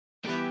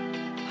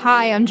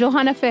Hi, I'm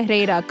Johanna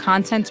Ferreira,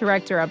 content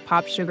director at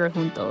Pop Sugar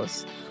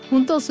Juntos.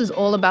 Juntos is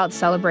all about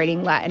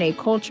celebrating Latinx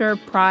culture,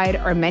 pride,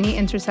 our many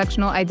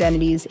intersectional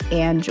identities,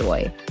 and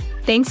joy.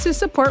 Thanks to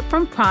support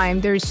from Prime,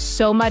 there's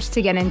so much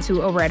to get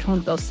into over at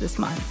Juntos this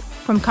month.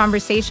 From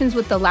conversations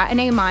with the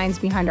Latinx minds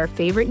behind our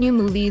favorite new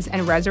movies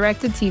and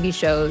resurrected TV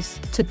shows,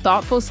 to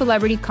thoughtful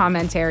celebrity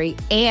commentary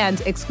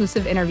and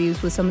exclusive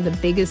interviews with some of the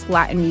biggest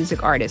Latin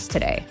music artists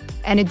today.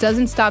 And it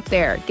doesn't stop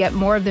there. Get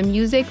more of the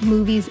music,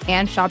 movies,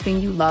 and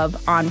shopping you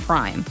love on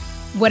Prime.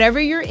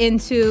 Whatever you're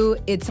into,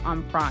 it's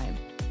on Prime.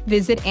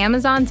 Visit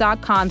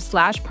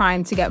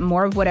Amazon.com/Prime to get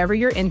more of whatever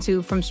you're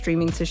into, from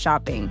streaming to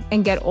shopping.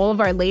 And get all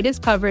of our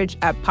latest coverage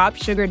at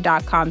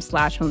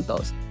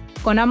popsugar.com/juntos.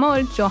 Con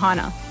amor,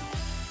 Johanna.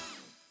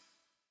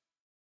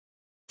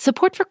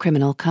 Support for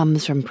Criminal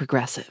comes from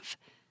Progressive.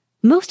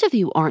 Most of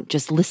you aren't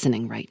just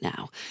listening right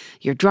now.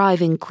 You're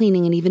driving,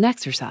 cleaning, and even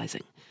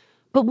exercising.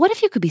 But what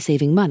if you could be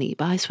saving money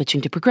by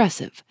switching to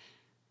Progressive?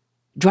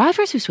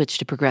 Drivers who switch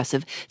to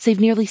Progressive save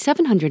nearly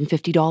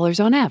 $750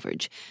 on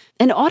average,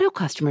 and auto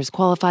customers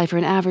qualify for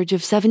an average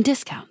of 7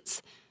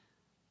 discounts.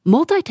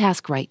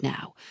 Multitask right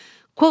now.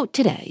 Quote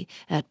today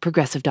at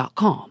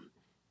Progressive.com.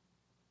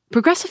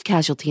 Progressive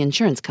Casualty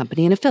Insurance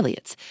Company and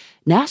Affiliates.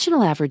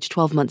 National average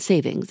 12-month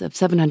savings of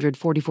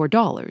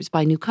 $744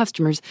 by new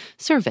customers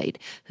surveyed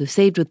who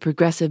saved with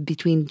Progressive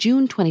between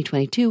June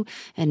 2022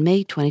 and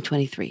May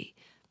 2023.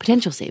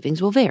 Potential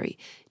savings will vary.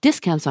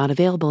 Discounts not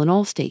available in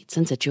all states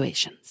and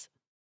situations.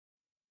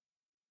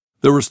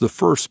 There was the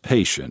first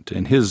patient,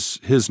 and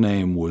his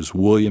name was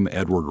William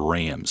Edward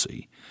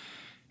Ramsey.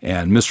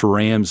 And Mr.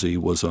 Ramsey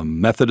was a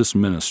Methodist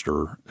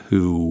minister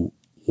who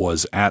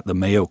was at the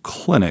Mayo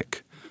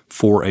Clinic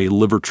for a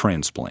liver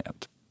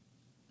transplant.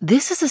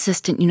 This is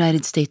Assistant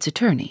United States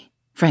Attorney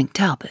Frank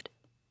Talbot.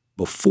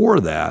 Before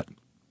that,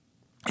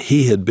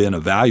 he had been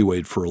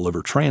evaluated for a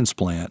liver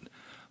transplant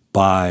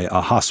by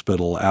a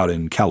hospital out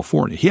in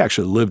California. He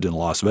actually lived in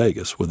Las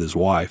Vegas with his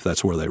wife.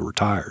 That's where they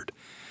retired.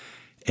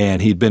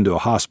 And he'd been to a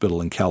hospital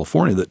in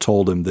California that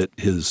told him that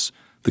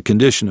the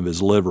condition of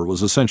his liver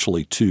was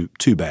essentially too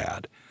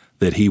bad,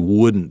 that he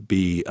wouldn't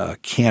be a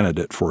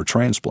candidate for a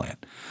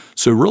transplant.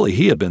 So really,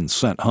 he had been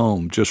sent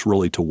home just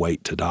really to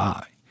wait to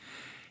die.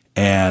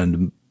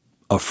 And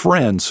a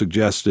friend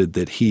suggested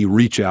that he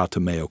reach out to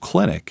Mayo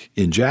Clinic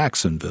in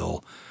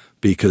Jacksonville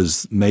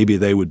because maybe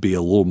they would be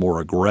a little more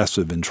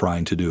aggressive in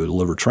trying to do a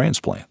liver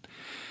transplant.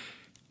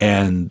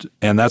 And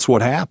that's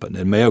what happened.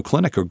 And Mayo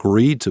Clinic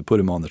agreed to put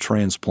him on the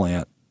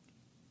transplant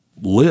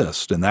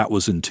list, and that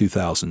was in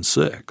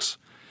 2006.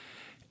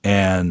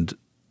 And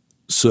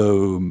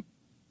so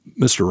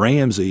Mr.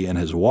 Ramsey and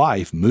his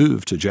wife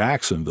moved to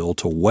Jacksonville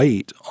to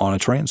wait on a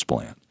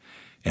transplant.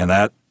 And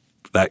that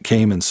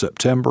came in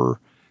September,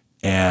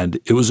 and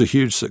it was a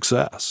huge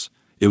success.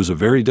 It was a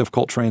very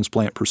difficult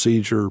transplant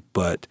procedure,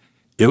 but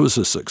it was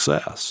a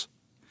success.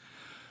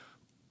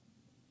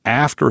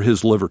 After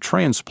his liver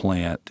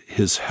transplant,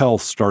 his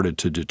health started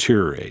to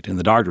deteriorate, and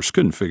the doctors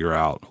couldn't figure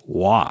out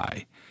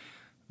why.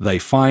 They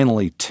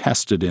finally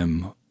tested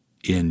him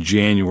in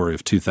January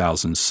of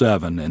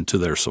 2007, and to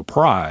their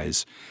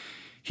surprise,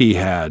 he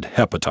had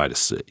hepatitis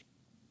C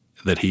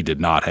that he did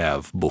not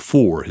have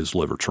before his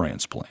liver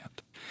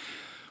transplant.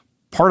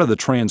 Part of the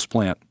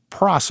transplant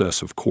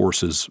process, of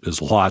course,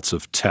 is lots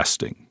of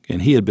testing,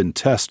 and he had been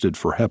tested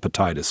for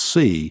hepatitis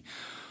C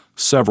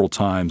several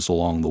times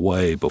along the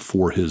way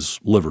before his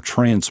liver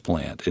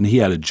transplant, and he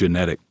had a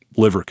genetic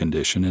liver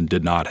condition and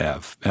did not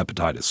have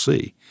hepatitis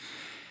C.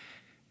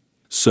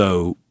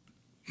 So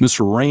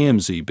Mr.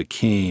 Ramsey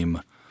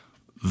became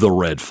the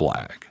red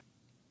flag.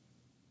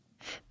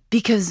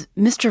 Because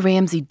Mr.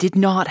 Ramsey did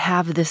not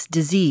have this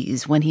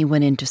disease when he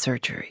went into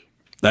surgery.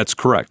 That's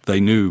correct.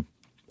 They knew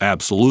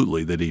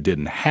absolutely that he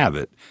didn't have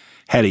it.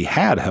 Had he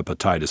had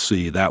hepatitis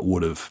C, that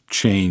would have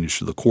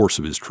changed the course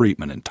of his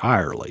treatment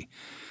entirely.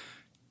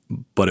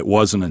 But it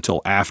wasn't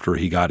until after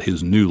he got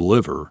his new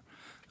liver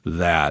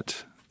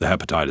that the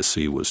hepatitis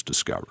C was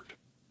discovered.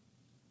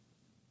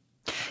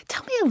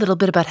 Tell me a little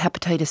bit about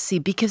hepatitis C,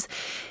 because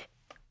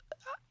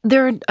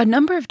there are a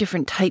number of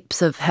different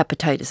types of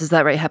hepatitis. Is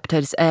that right?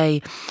 Hepatitis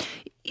A.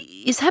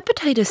 Is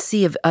hepatitis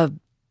C of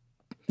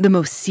the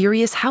most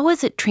serious? How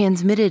is it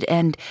transmitted,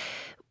 and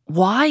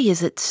why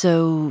is it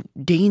so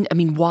dangerous? I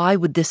mean, why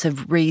would this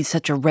have raised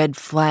such a red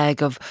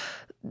flag of,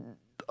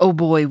 oh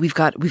boy, we've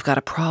got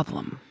a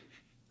problem?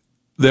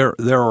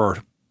 There are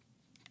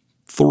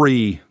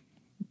 3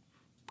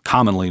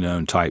 commonly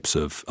known types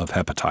of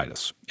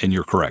hepatitis, and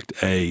you're correct.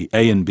 A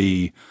and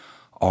B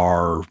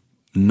are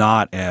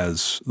not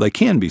as – they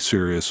can be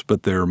serious,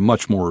 but they're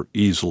much more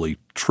easily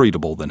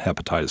treatable than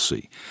hepatitis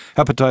C.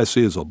 Hepatitis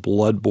C is a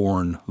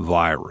blood-borne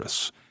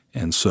virus,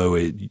 and so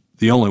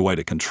the only way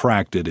to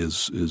contract it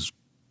is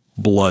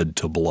blood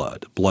to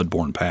blood,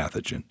 blood-borne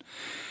pathogen.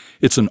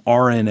 It's an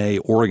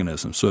RNA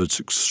organism, so it's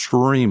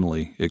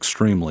extremely,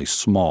 extremely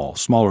small,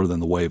 smaller than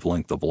the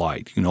wavelength of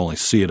light. You can only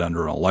see it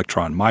under an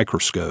electron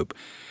microscope,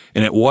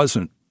 and it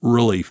wasn't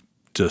really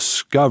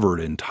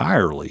discovered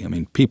entirely. I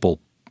mean, people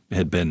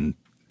had been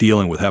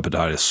dealing with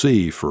hepatitis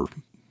C for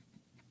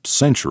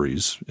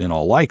centuries in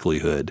all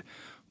likelihood,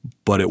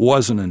 but it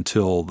wasn't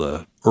until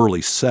the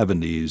early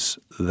 70s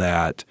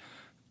that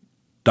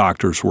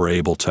doctors were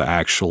able to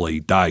actually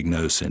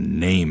diagnose and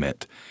name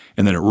it.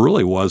 And then it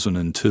really wasn't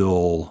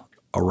until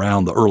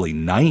around the early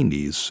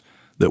 90s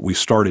that we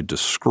started to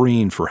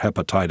screen for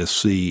hepatitis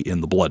C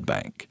in the blood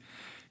bank.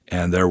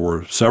 And there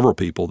were several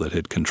people that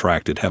had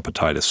contracted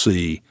hepatitis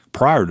C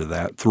prior to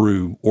that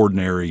through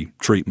ordinary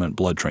treatment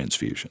blood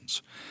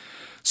transfusions.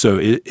 So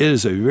it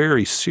is a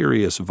very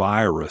serious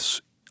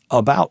virus.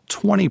 About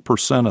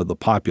 20% of the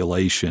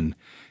population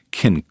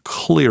can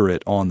clear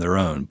it on their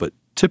own, but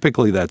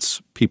typically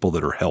that's people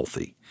that are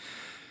healthy.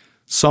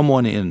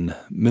 Someone in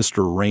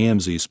Mr.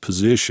 Ramsey's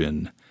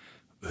position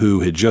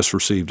who had just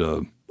received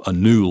a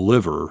new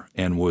liver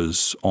and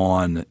was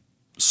on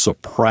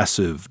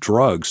suppressive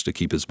drugs to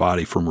keep his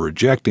body from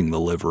rejecting the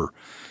liver,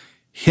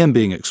 him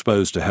being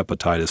exposed to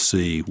hepatitis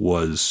C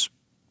was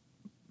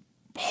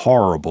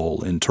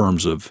horrible in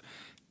terms of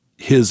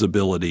his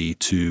ability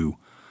to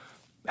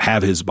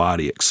have his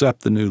body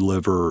accept the new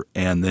liver,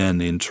 and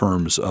then in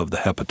terms of the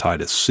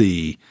hepatitis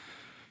C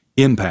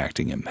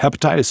impacting him.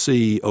 Hepatitis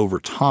C over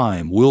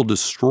time will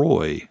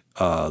destroy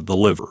the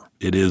liver.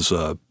 It is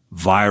a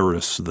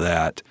virus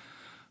that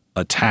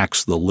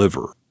attacks the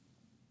liver.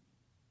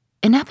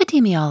 An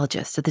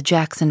epidemiologist at the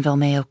Jacksonville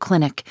Mayo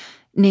Clinic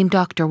named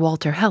Dr.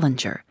 Walter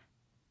Hellinger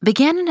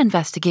began an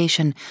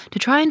investigation to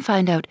try and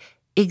find out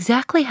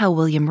exactly how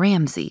William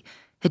Ramsey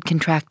had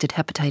contracted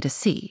hepatitis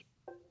C.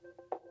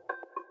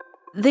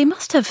 They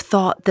must have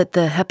thought that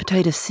the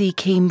hepatitis C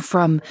came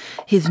from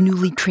his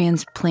newly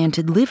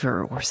transplanted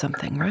liver or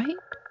something, right?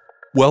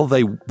 Well,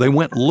 they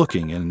went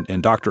looking,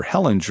 and Dr.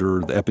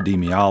 Hellinger, the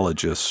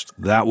epidemiologist,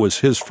 that was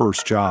his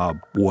first job,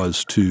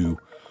 was to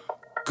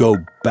go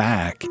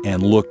back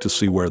and look to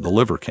see where the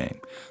liver came.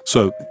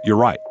 So you're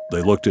right.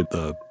 They looked at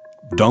the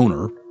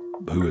donor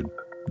who had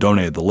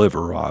donated the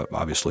liver,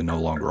 obviously no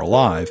longer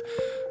alive.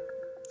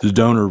 The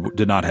donor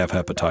did not have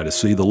hepatitis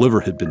C. The liver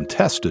had been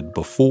tested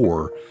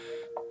before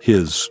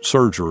his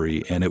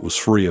surgery, and it was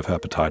free of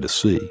hepatitis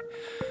C.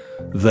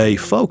 They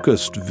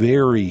focused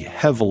very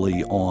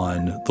heavily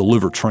on the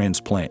liver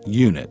transplant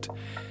unit,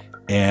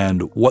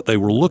 and what they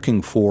were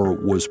looking for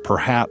was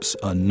perhaps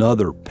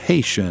another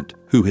patient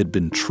who had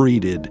been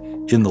treated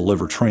in the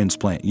liver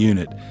transplant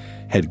unit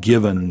had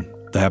given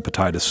the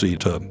hepatitis C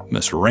to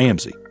Mr.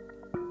 Ramsey.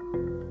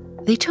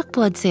 They took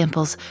blood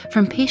samples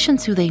from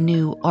patients who they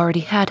knew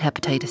already had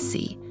hepatitis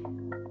C.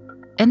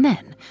 And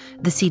then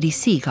the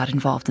CDC got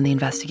involved in the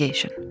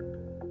investigation.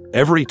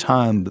 Every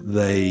time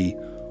they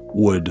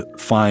would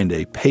find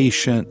a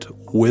patient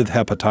with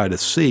hepatitis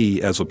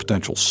C as a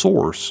potential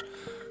source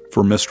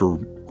for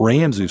Mr.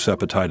 Ramsey's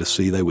hepatitis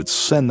C, they would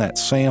send that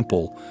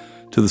sample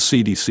to the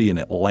CDC in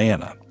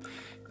Atlanta.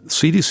 The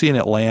CDC in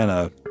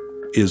Atlanta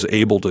is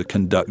able to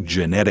conduct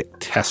genetic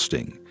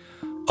testing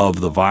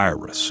of the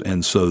virus,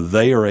 and so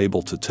they are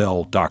able to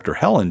tell Dr.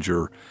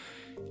 Hellinger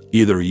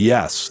either,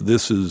 yes,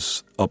 this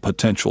is a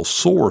potential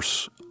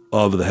source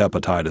of the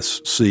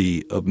hepatitis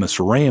C of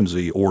Mr.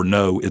 Ramsey, or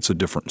no, it's a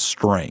different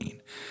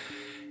strain.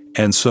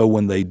 And so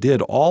when they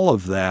did all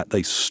of that,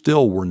 they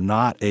still were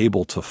not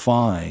able to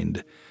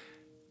find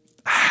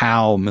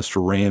how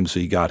Mr.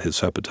 Ramsey got his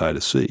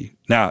hepatitis C.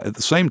 Now, at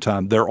the same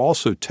time, they're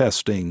also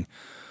testing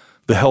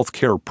the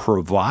healthcare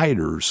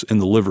providers in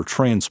the liver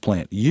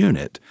transplant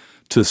unit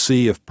to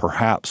see if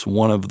perhaps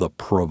one of the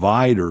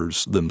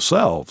providers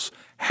themselves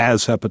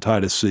has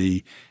hepatitis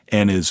C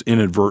and is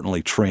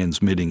inadvertently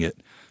transmitting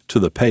it to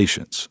the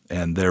patients.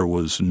 And there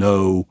was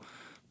no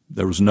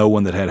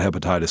one that had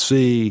hepatitis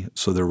C,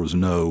 so there was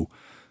no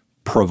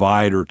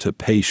provider to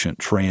patient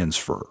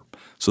transfer.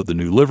 So the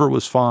new liver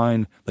was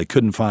fine. They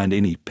couldn't find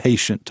any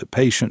patient to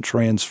patient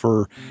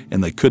transfer,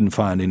 and they couldn't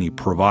find any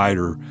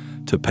provider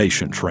to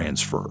patient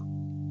transfer.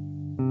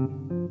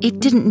 It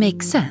didn't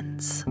make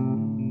sense.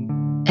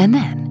 And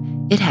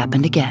then it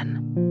happened again.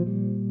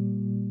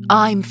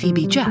 I'm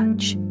Phoebe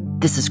Judge.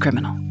 This is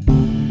Criminal.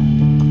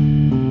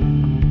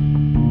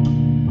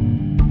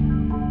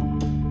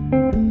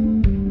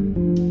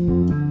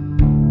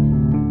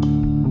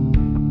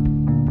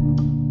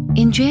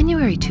 In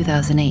January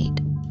 2008,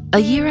 a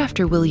year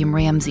after William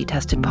Ramsey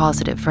tested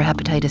positive for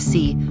hepatitis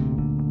C,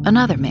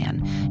 another man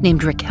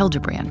named Rick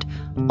Hildebrandt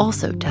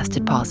also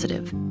tested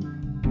positive.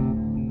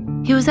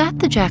 He was at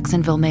the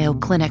Jacksonville Mayo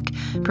Clinic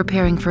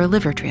preparing for a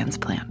liver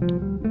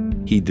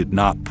transplant. He did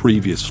not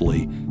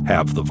previously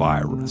have the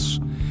virus.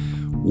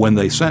 When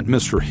they sent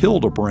Mr.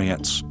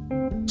 Hildebrandt's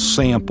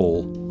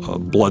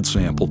blood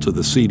sample to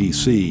the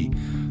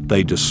CDC,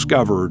 they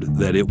discovered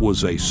that it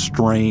was a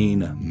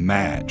strain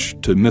match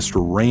to Mr.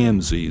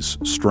 Ramsey's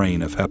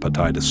strain of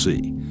hepatitis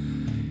C.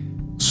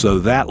 So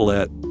that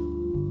let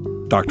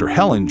Dr.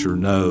 Hellinger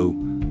know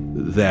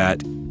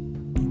that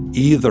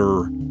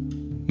either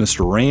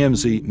Mr.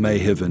 Ramsey may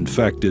have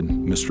infected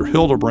Mr.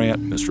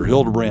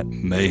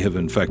 Hildebrandt may have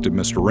infected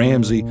Mr.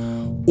 Ramsey,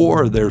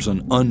 or there's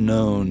an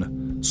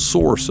unknown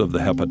source of the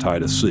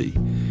hepatitis C.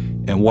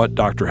 And what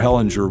Dr.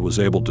 Hellinger was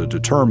able to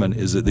determine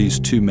is that these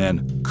two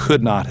men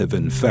could not have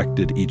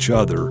infected each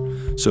other,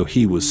 so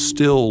he was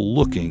still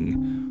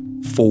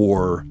looking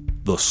for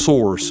the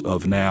source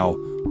of now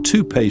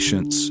two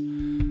patients'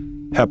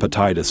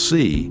 hepatitis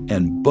C,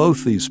 and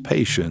both these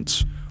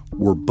patients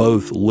were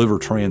both liver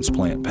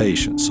transplant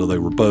patients, so they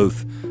were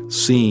both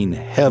seen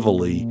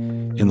heavily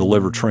in the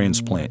liver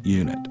transplant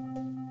unit.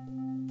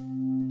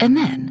 And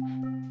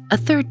then, a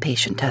third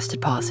patient tested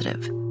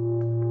positive.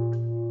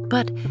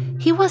 But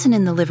he wasn't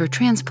in the liver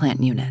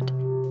transplant unit.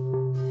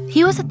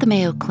 He was at the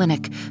Mayo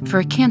Clinic for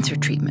a cancer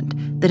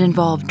treatment that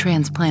involved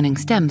transplanting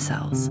stem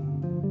cells.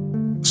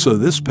 So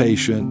this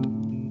patient,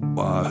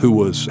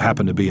 who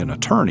happened to be an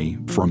attorney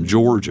from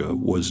Georgia,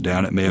 was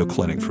down at Mayo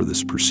Clinic for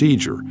this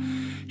procedure.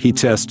 He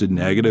tested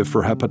negative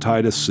for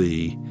hepatitis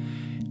C,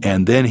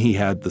 and then he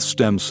had the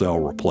stem cell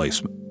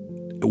replacement.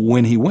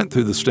 When he went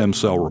through the stem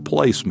cell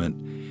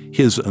replacement,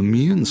 his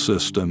immune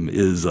system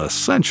is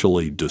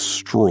essentially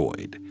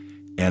destroyed,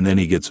 and then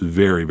he gets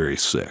very, very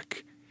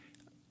sick.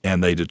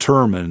 And they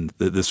determined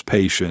that this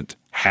patient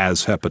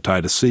has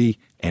hepatitis C,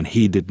 and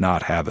he did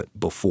not have it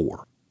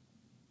before.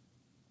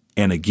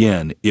 And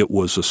again, it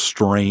was a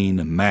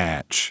strain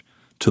match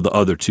to the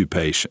other two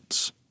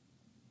patients.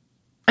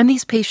 And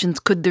these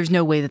patients there's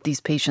no way that these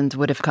patients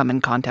would have come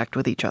in contact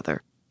with each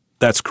other.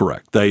 That's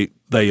correct. They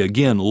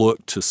again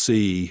looked to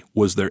see,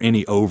 was there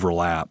any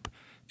overlap,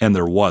 and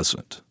there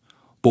wasn't.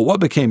 But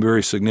what became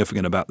very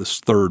significant about this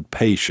third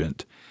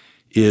patient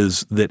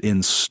is that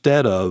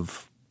instead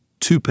of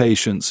two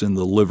patients in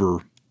the liver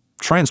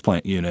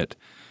transplant unit,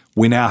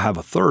 we now have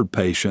a third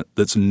patient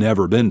that's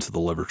never been to the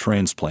liver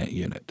transplant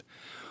unit.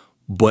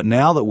 But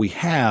now that we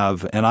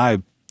have,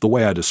 and the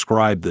way I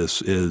describe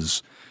this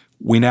is,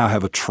 we now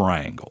have a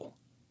triangle.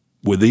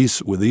 With these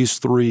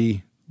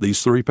three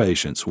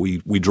patients,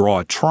 we draw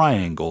a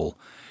triangle,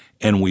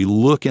 and we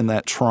look in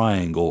that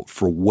triangle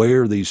for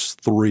where these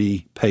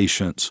three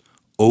patients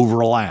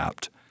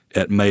overlapped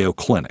at Mayo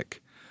Clinic.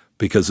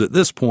 Because at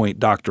this point,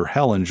 Dr.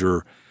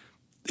 Hellinger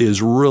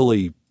is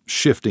really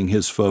shifting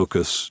his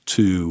focus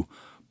to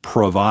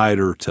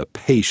provider to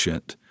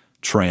patient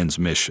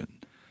transmission,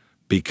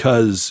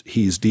 because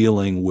he's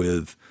dealing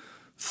with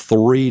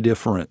three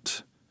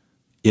different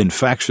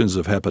infections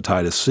of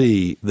hepatitis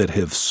C that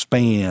have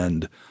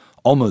spanned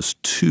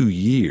almost 2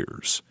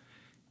 years.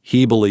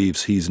 He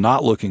believes he's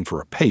not looking for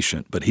a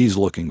patient, but he's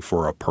looking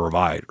for a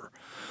provider.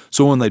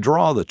 So when they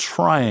draw the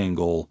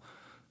triangle,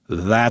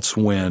 that's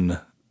when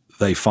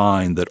they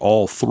find that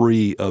all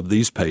three of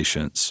these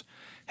patients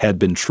had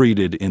been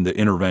treated in the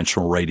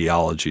interventional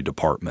radiology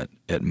department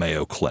at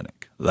Mayo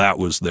Clinic. That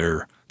was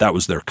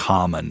their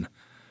common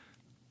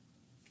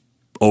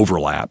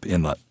overlap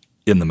in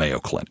the Mayo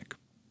Clinic.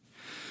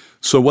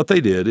 So what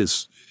they did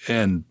is,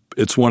 and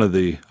it's one of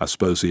the, I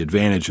suppose, the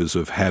advantages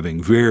of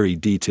having very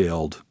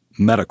detailed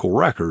medical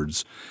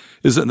records,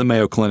 is that the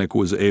Mayo Clinic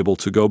was able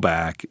to go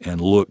back and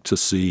look to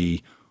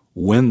see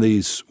when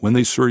these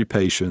three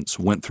patients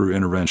went through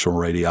interventional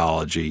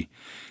radiology,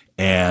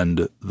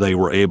 and they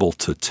were able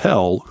to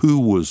tell who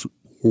was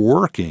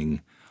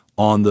working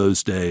on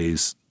those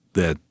days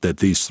that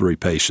these three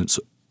patients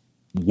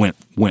went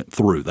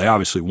through. They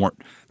obviously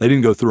they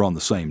didn't go through on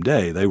the same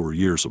day. They were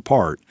years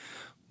apart,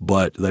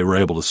 but they were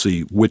able to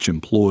see which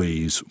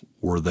employees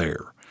were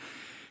there.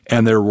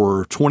 And there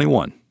were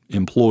 21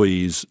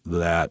 employees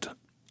that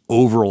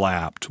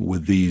overlapped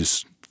with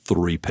these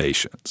three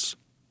patients.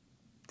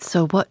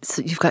 So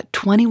you've got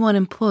 21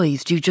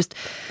 employees. Do you just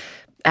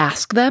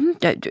ask them,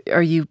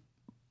 are you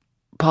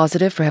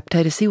positive for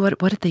hepatitis C? What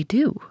did they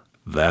do?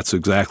 That's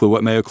exactly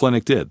what Mayo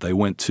Clinic did. They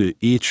went to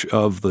each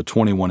of the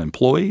 21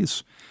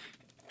 employees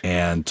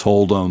and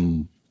told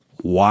them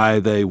why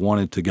they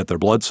wanted to get their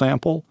blood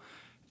sample,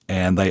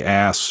 and they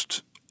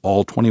asked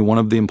all 21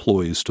 of the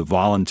employees to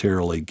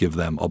voluntarily give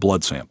them a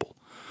blood sample.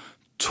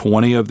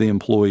 20 of the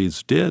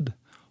employees did.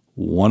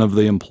 One of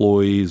the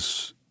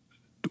employees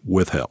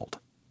withheld.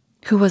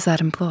 Who was that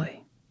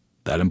employee?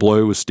 That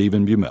employee was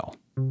Stephen Bumel.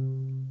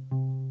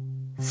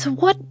 So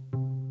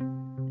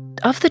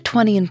of the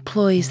 20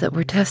 employees that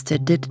were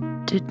tested, did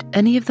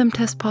any of them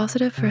test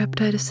positive for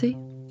hepatitis C?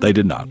 They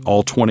did not.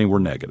 All 20 were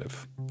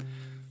negative.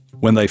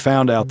 When they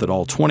found out that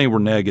all 20 were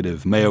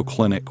negative, Mayo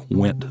Clinic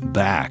went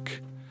back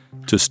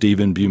to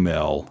Stephen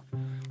Bumel,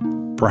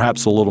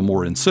 perhaps a little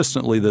more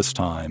insistently this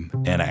time,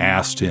 and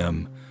asked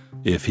him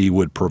if he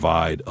would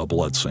provide a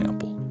blood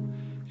sample.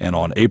 And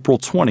on April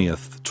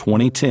 20th,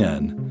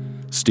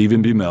 2010,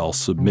 Stephen Bumel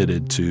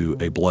submitted to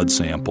a blood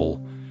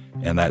sample,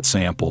 and that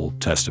sample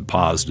tested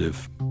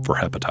positive for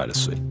hepatitis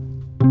C.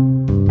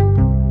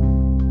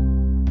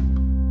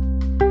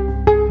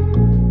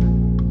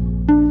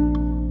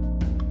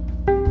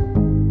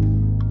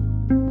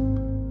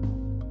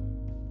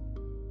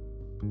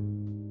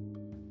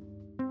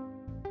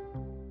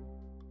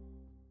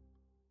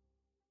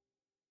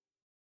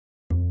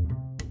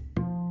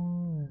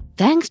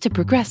 Thanks to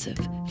Progressive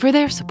for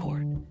their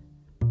support.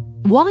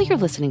 While you're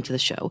listening to the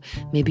show,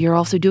 maybe you're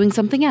also doing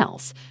something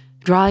else.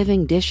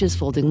 Driving, dishes,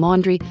 folding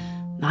laundry.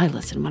 I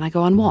listen when I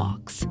go on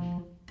walks.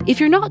 If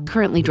you're not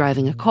currently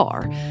driving a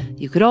car,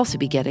 you could also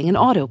be getting an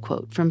auto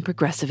quote from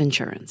Progressive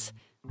Insurance.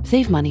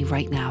 Save money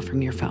right now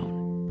from your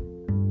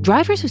phone.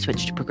 Drivers who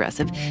switch to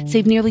Progressive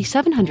save nearly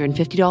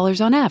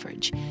 $750 on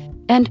average,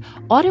 and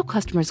auto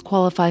customers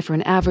qualify for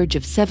an average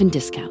of 7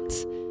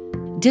 discounts.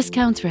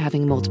 Discounts for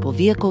having multiple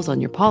vehicles on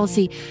your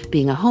policy,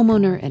 being a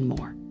homeowner, and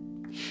more.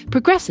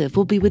 Progressive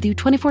will be with you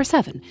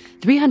 24/7,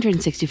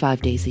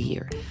 365 days a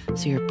year,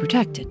 so you're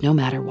protected no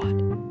matter what.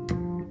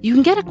 You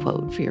can get a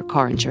quote for your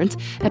car insurance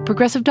at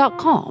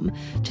Progressive.com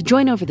to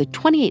join over the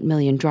 28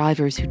 million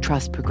drivers who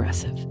trust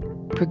Progressive.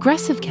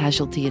 Progressive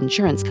Casualty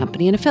Insurance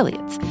Company and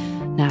Affiliates.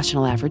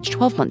 National average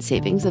 12-month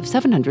savings of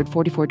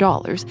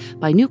 $744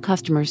 by new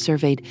customers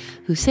surveyed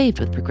who saved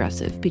with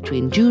Progressive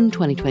between June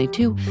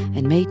 2022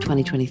 and May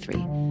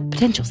 2023.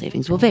 Potential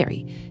savings will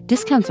vary.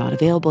 Discounts not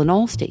available in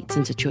all states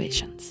and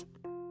situations.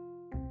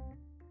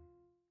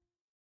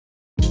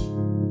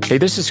 Hey,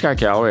 this is Scott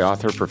Galloway,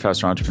 author,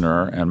 professor,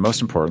 entrepreneur, and most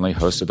importantly,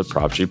 host of the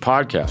Prop G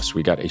podcast.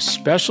 We got a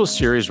special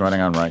series running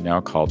on right now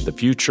called The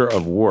Future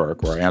of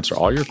Work, where I answer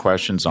all your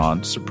questions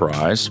on,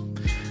 surprise,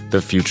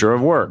 the future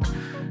of work.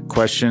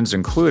 Questions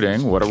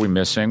including, what are we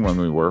missing when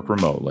we work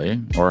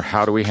remotely? Or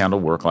how do we handle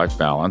work-life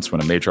balance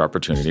when a major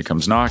opportunity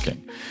comes knocking?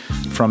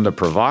 From the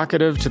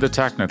provocative to the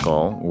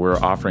technical, we're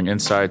offering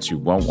insights you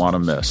won't want to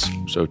miss.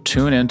 So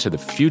tune in to The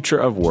Future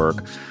of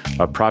Work,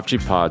 a Prop G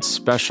Pod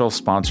special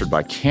sponsored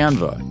by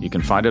Canva. You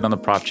can find it on the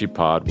Prop G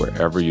Pod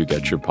wherever you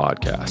get your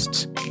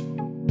podcasts.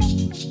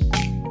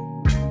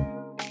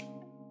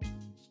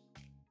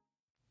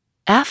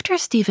 After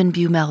Stephen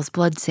Bumel's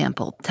blood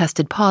sample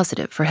tested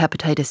positive for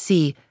hepatitis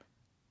C,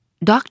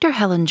 Dr.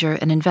 Hellinger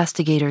and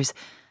investigators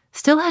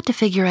still had to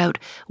figure out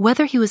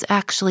whether he was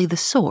actually the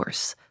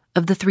source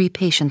of the 3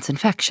 patients'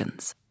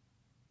 infections.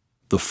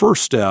 The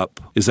first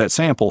step is that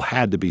sample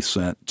had to be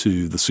sent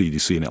to the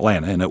CDC in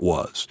Atlanta, and it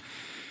was.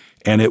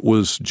 And it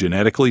was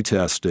genetically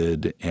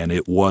tested, and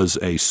it was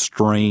a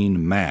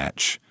strain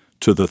match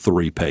to the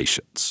 3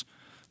 patients.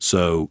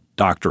 So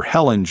Dr.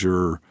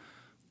 Hellinger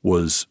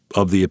was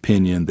of the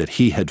opinion that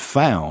he had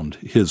found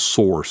his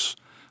source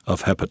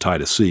of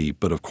hepatitis C,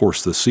 but of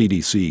course the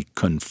CDC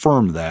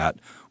confirmed that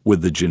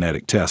with the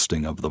genetic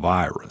testing of the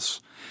virus.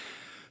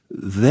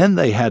 Then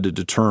they had to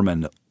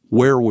determine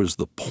where was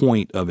the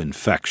point of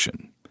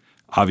infection.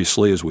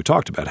 Obviously, as we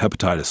talked about,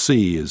 hepatitis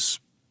C is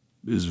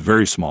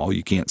very small.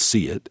 You can't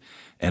see it,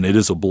 and it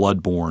is a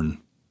blood-borne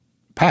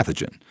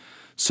pathogen.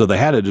 So they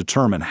had to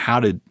determine how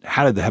did the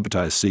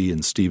hepatitis C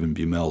in Stephen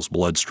Bumel's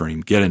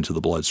bloodstream get into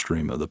the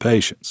bloodstream of the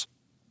patients.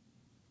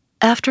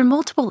 After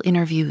multiple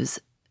interviews,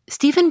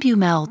 Stephen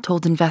Bumel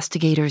told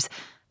investigators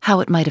how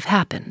it might have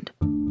happened.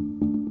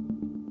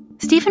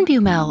 Stephen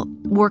Bumel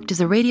worked as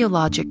a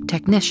radiologic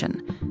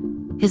technician.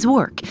 His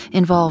work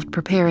involved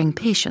preparing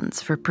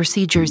patients for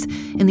procedures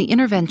in the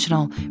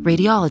interventional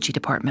radiology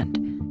department,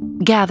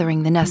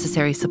 gathering the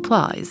necessary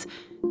supplies,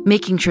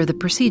 making sure the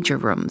procedure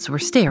rooms were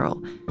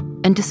sterile,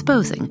 and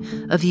disposing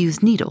of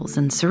used needles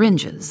and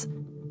syringes.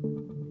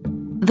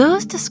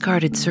 Those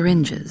discarded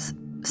syringes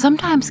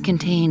sometimes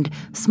contained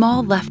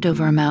small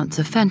leftover amounts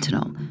of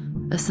fentanyl,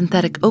 a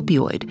synthetic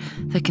opioid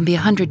that can be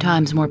 100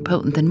 times more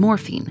potent than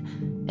morphine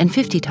and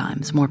 50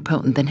 times more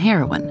potent than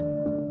heroin.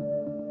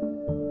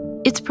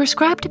 It's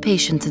prescribed to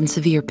patients in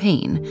severe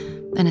pain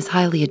and is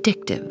highly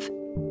addictive.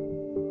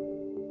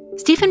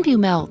 Stephen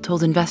Bumel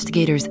told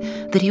investigators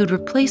that he would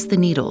replace the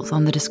needles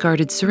on the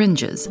discarded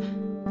syringes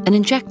and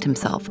inject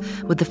himself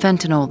with the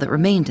fentanyl that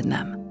remained in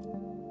them.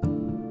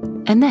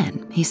 And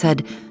then, he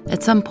said,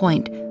 at some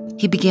point,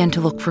 he began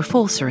to look for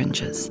full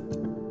syringes.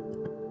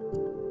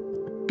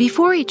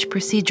 Before each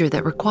procedure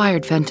that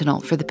required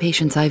fentanyl for the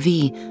patient's IV,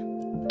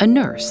 a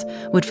nurse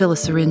would fill a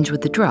syringe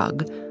with the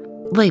drug,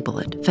 label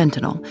it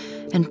fentanyl,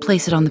 and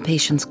place it on the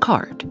patient's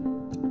cart.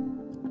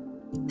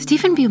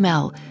 Stephen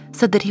Bumel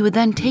said that he would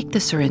then take the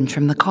syringe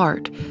from the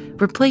cart,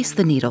 replace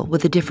the needle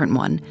with a different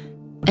one,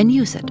 and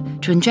use it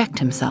to inject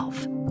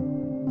himself.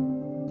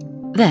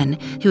 Then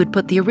he would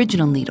put the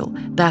original needle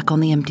back on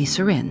the empty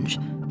syringe,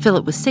 fill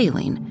it with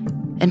saline,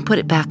 and put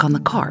it back on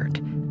the cart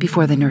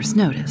before the nurse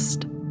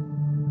noticed.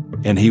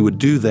 And he would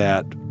do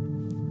that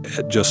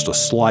at just a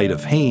sleight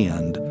of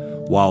hand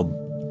while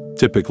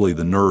typically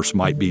the nurse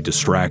might be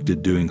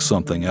distracted doing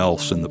something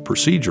else in the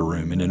procedure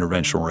room in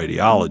interventional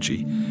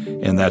radiology,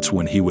 and that's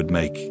when he would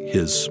make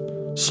his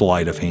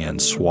sleight of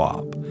hand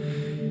swap.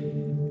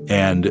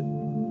 And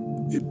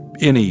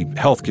any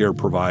healthcare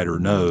provider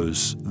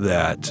knows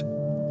that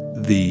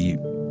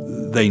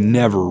they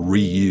never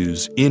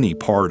reuse any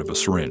part of a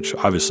syringe.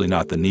 Obviously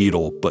not the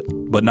needle,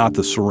 but not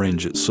the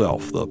syringe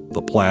itself.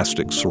 The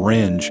plastic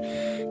syringe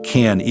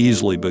can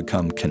easily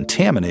become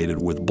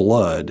contaminated with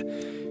blood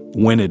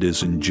when it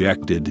is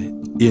injected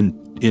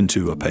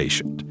into a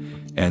patient.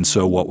 And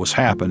so what was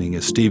happening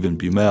is Stephen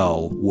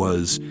Bumel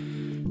was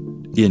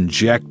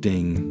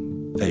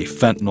injecting a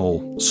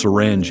fentanyl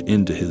syringe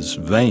into his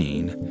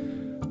vein.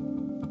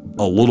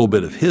 A little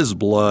bit of his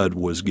blood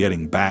was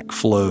getting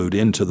backflowed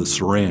into the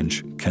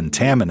syringe,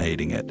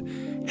 contaminating it,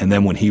 And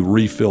then when he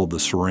refilled the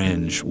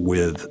syringe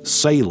with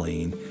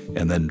saline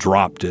and then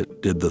dropped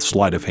it, did the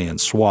sleight of hand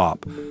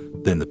swap,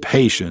 then the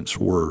patients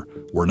were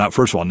not,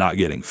 first of all, not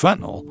getting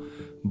fentanyl,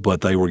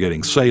 but they were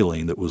getting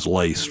saline that was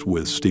laced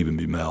with Stephen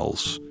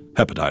Bumel's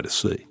hepatitis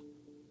C.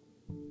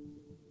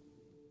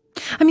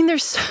 I mean,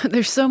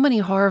 there's so many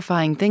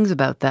horrifying things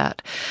about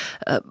that,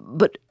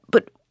 but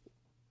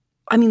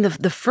I mean,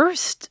 the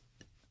first,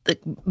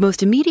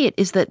 most immediate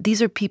is that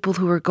these are people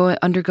who are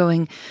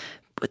undergoing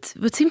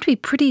what seem to be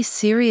pretty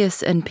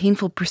serious and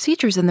painful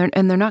procedures, and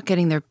they're not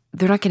getting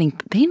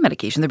pain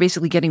medication. They're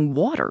basically getting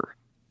water.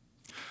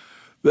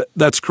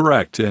 That's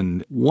correct.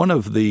 And one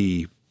of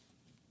the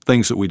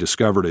things that we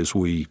discovered as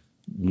we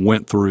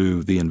went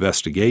through the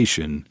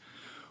investigation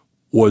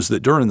was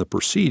that during the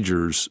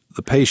procedures,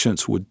 the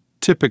patients would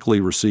typically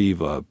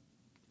receive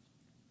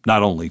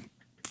not only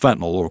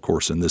fentanyl, or of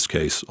course in this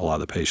case a lot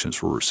of the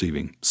patients were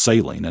receiving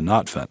saline and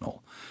not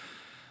fentanyl,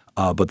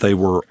 but they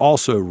were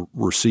also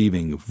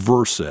receiving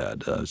Versed.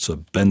 It's a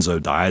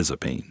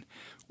benzodiazepine,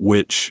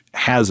 which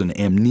has an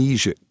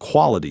amnesic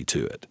quality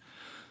to it.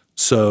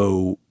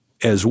 So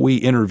as we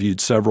interviewed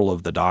several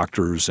of the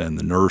doctors and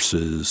the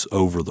nurses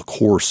over the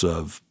course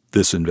of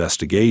this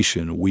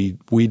investigation,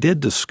 we did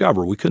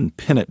discover, we couldn't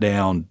pin it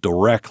down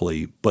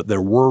directly, but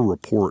there were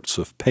reports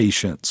of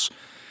patients,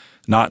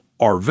 not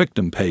our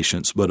victim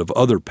patients, but of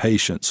other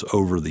patients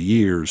over the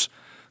years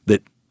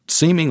that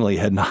seemingly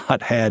had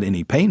not had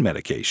any pain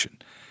medication.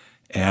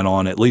 And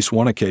on at least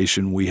one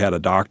occasion, we had a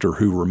doctor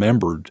who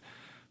remembered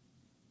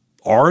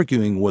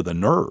arguing with a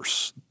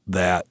nurse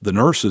that the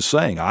nurse is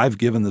saying, I've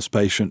given this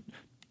patient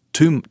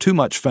too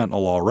much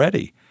fentanyl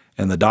already.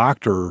 And the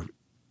doctor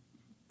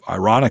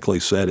ironically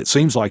said, it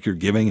seems like you're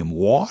giving him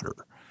water.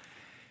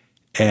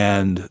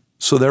 And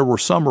so there were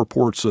some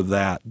reports of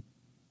that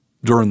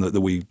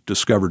that we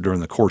discovered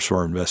during the course of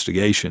our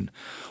investigation.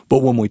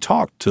 But when we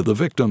talked to the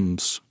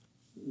victims,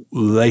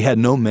 they had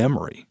no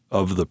memory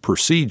of the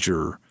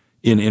procedure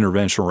in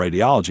interventional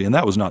radiology. And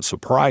that was not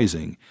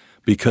surprising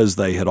because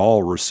they had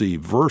all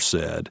received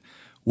Versed,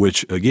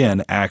 which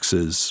again acts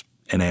as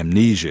an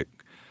amnesic,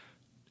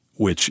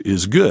 which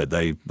is good.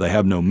 They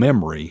have no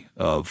memory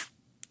of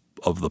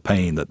the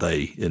pain that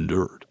they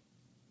endured.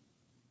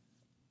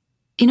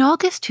 In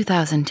August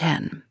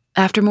 2010,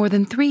 after more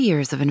than 3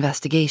 years of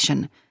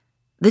investigation,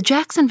 the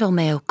Jacksonville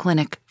Mayo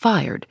Clinic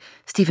fired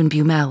Stephen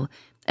Bumel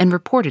and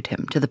reported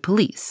him to the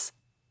police.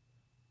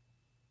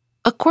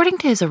 According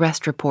to his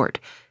arrest report,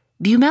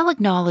 Bumel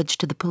acknowledged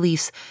to the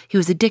police he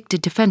was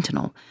addicted to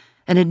fentanyl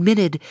and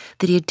admitted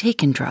that he had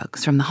taken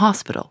drugs from the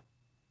hospital.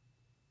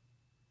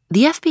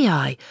 The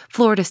FBI,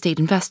 Florida state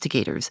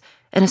investigators,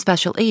 and a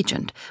special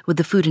agent with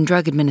the Food and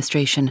Drug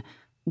Administration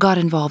got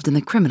involved in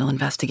the criminal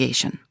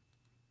investigation.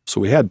 So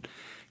we had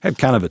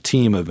kind of a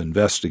team of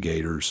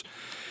investigators,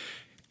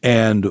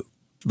 and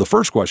the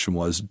first question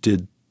was,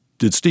 did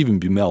Stephen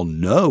Bumel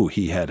know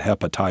he had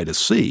hepatitis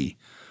C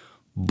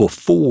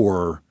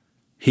before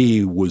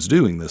he was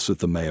doing this at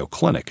the Mayo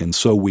Clinic? And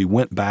so we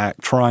went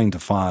back trying to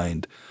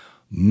find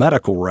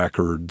medical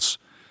records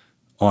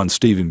on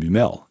Stephen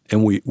Bumel,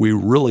 and we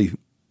really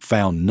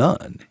found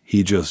none.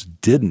 He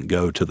just didn't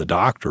go to the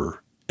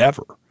doctor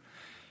ever.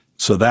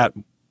 So that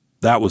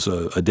was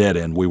a dead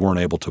end. We weren't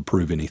able to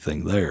prove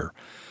anything there.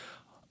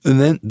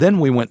 And then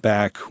we went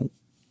back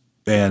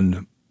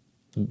and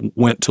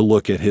went to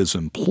look at his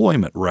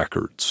employment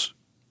records.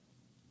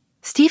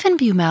 Stephen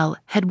Bumel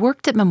had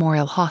worked at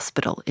Memorial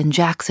Hospital in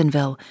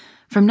Jacksonville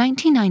from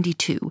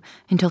 1992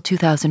 until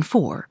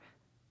 2004,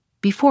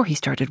 before he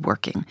started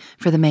working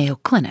for the Mayo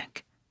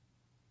Clinic.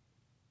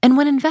 And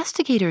when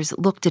investigators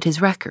looked at his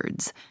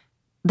records,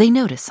 they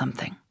noticed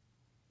something.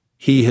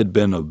 He had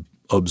been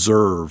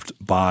observed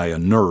by a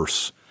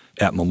nurse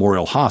at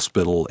Memorial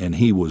Hospital, and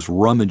he was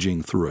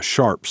rummaging through a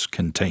Sharps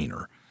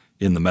container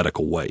in the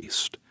medical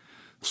waste.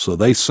 So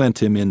they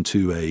sent him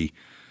into a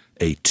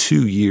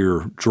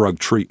 2-year drug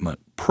treatment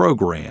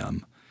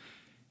program,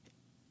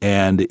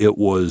 and it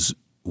was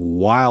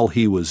while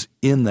he was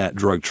in that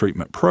drug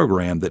treatment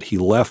program that he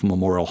left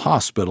Memorial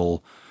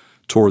Hospital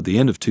toward the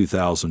end of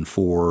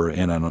 2004,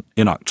 and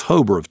in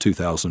October of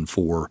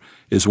 2004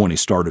 is when he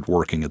started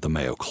working at the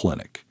Mayo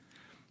Clinic.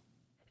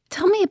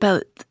 Tell me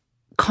about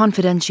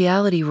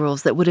confidentiality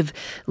rules that would have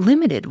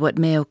limited what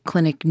Mayo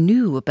Clinic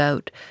knew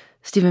about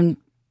Stephen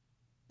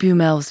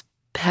Bumel's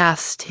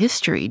past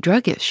history,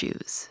 drug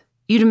issues.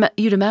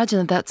 You'd imagine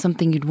that that's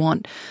something you'd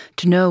want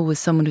to know with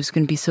someone who's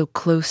going to be so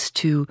close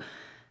to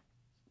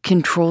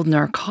controlled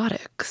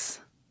narcotics.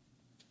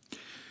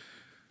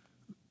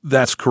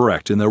 That's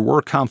correct. And there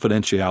were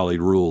confidentiality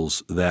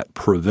rules that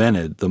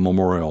prevented the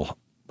Memorial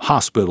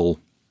Hospital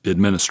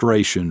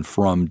administration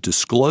from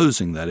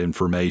disclosing that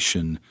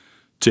information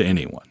to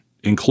anyone,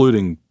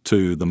 including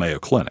to the Mayo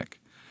Clinic.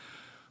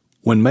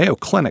 When Mayo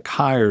Clinic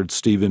hired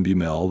Stephen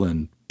Bumel,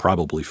 and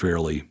probably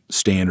fairly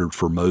standard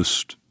for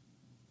most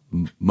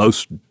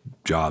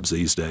jobs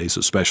these days,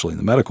 especially in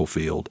the medical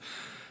field,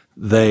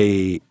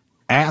 they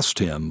asked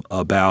him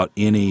about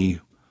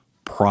any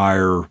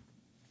prior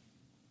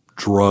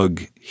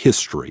drug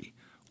history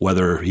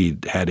whether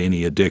he'd had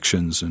any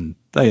addictions, and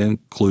they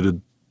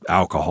included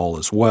alcohol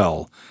as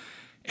well.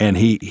 And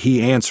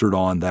he answered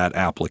on that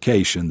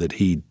application that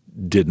he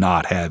did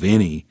not have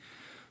any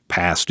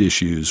past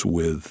issues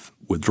with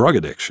drug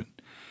addiction.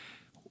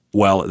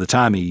 Well, at the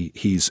time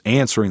he's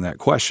answering that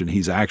question,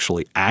 he's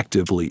actually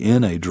actively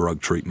in a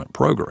drug treatment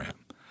program.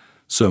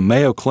 So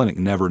Mayo Clinic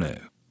never knew.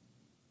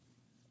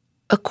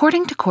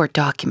 According to court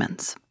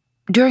documents,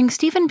 during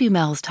Stephen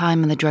Bumel's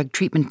time in the drug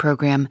treatment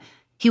program,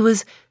 he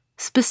was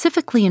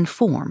specifically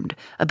informed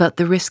about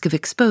the risk of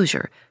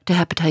exposure to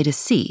hepatitis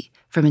C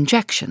from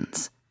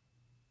injections.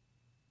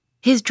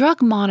 His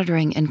drug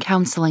monitoring and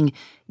counseling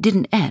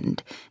didn't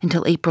end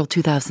until April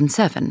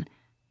 2007,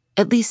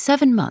 at least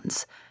 7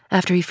 months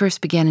after he first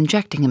began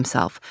injecting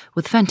himself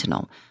with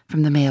fentanyl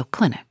from the Mayo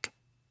Clinic.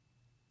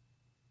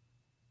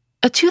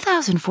 A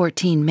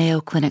 2014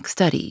 Mayo Clinic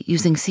study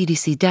using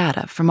CDC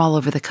data from all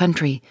over the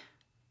country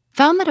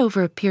found that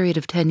over a period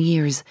of 10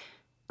 years,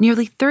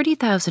 nearly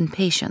 30,000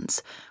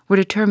 patients were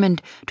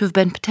determined to have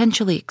been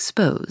potentially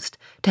exposed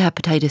to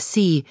hepatitis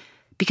C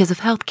because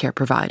of healthcare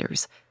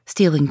providers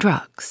stealing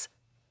drugs.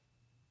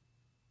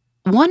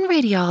 One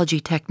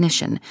radiology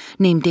technician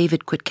named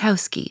David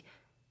Kwiatkowski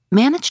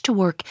managed to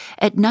work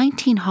at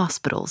 19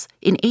 hospitals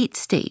in 8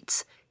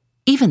 states,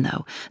 even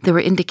though there were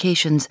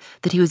indications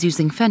that he was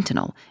using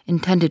fentanyl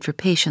intended for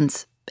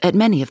patients at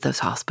many of those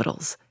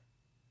hospitals.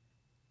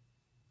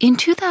 In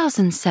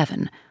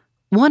 2007,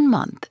 1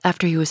 month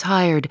after he was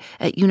hired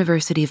at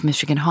University of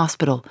Michigan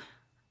Hospital,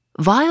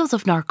 vials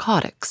of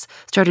narcotics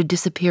started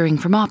disappearing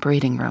from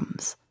operating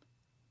rooms.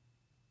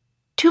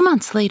 2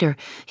 months later,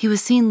 he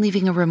was seen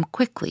leaving a room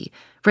quickly,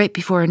 right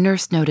before a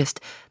nurse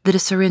noticed that a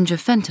syringe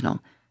of fentanyl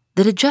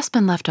that had just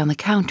been left on the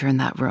counter in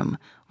that room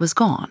was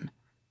gone.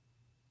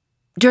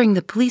 During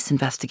the police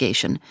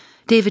investigation,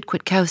 David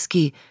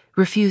Kwiatkowski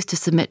refused to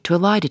submit to a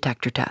lie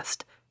detector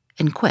test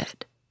and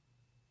quit.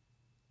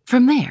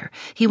 From there,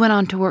 he went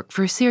on to work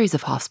for a series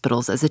of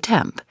hospitals as a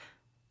temp,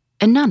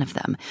 and none of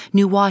them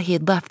knew why he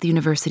had left the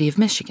University of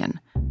Michigan.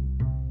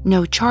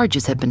 No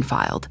charges had been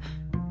filed.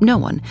 No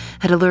one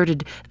had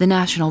alerted the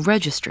National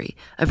Registry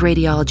of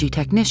Radiology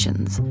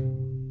Technicians,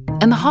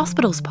 and the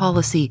hospital's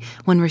policy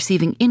when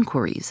receiving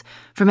inquiries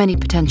from any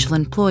potential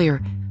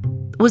employer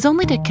was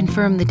only to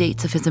confirm the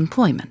dates of his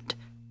employment.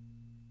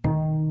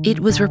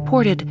 It was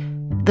reported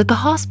that the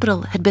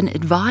hospital had been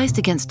advised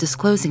against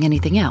disclosing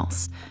anything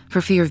else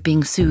for fear of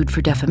being sued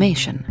for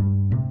defamation.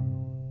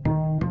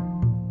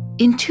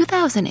 In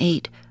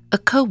 2008, a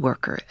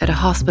co-worker at a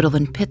hospital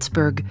in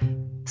Pittsburgh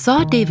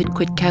saw David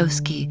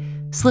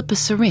Kwiatkowski slip a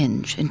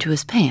syringe into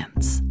his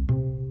pants.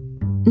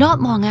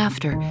 Not long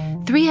after,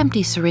 3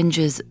 empty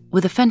syringes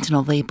with a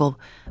fentanyl label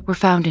were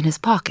found in his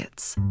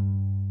pockets.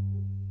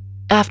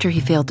 After he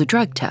failed the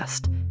drug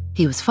test,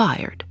 he was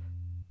fired.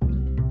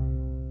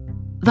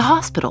 The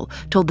hospital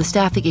told the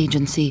staffing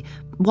agency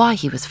why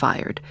he was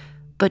fired,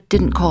 but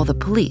didn't call the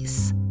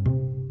police.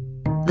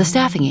 The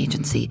staffing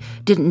agency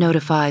didn't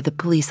notify the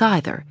police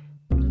either,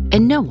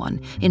 and no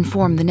one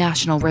informed the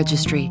National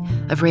Registry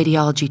of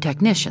Radiology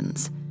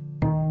Technicians.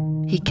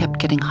 He kept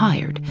getting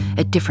hired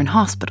at different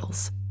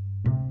hospitals.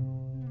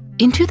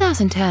 In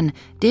 2010,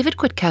 David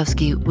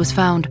Kwiatkowski was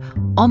found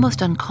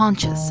almost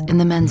unconscious in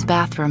the men's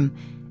bathroom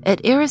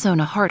at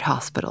Arizona Heart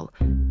Hospital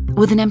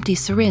with an empty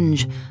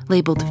syringe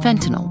labeled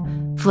fentanyl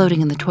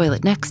floating in the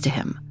toilet next to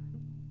him.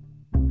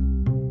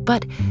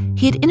 But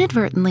he had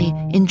inadvertently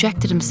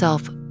injected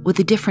himself with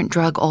a different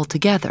drug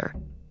altogether,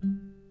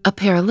 a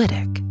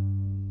paralytic.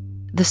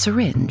 The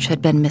syringe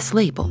had been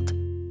mislabeled.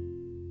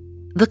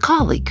 The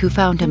colleague who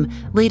found him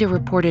later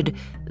reported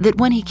that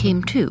when he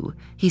came to,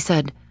 he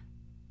said,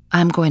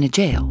 "I'm going to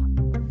jail."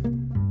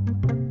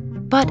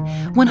 But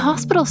when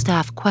hospital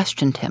staff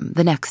questioned him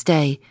the next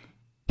day,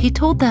 he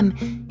told them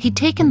he'd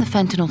taken the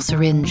fentanyl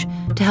syringe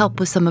to help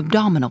with some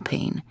abdominal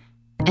pain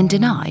and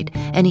denied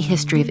any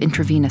history of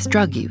intravenous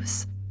drug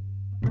use.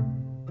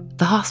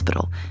 The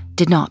hospital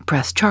did not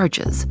press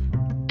charges,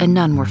 and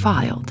none were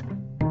filed.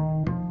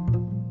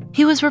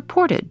 He was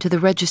reported to the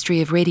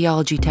Registry of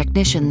Radiology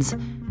Technicians,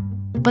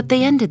 but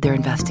they ended their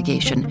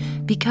investigation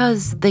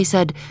because, they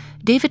said,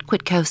 David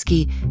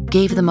Kwiatkowski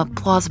gave them a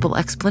plausible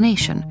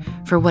explanation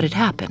for what had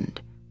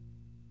happened.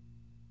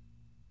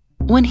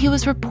 When he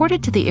was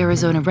reported to the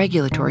Arizona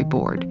Regulatory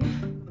Board,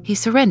 he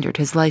surrendered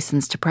his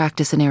license to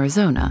practice in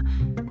Arizona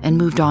and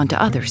moved on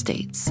to other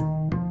states.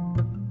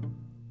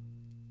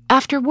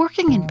 After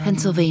working in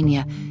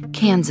Pennsylvania,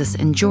 Kansas,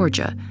 and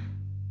Georgia,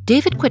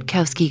 David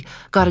Kwiatkowski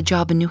got a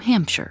job in New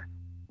Hampshire.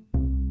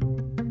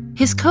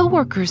 His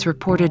co-workers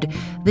reported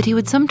that he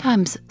would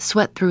sometimes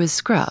sweat through his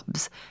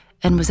scrubs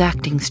and was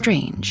acting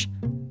strange.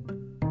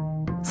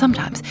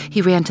 Sometimes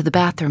he ran to the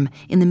bathroom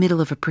in the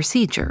middle of a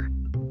procedure.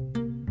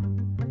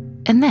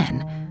 And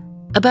then,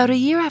 about a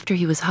year after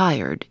he was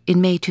hired,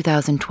 in May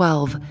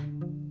 2012,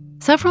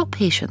 several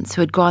patients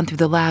who had gone through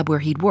the lab where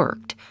he'd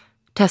worked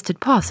tested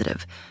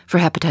positive for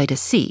hepatitis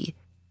C.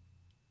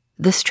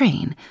 The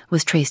strain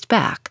was traced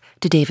back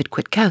to David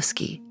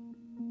Kwiatkowski.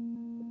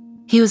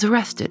 He was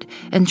arrested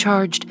and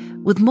charged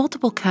with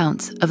multiple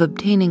counts of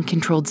obtaining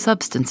controlled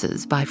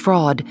substances by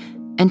fraud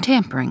and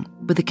tampering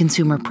with a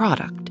consumer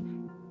product.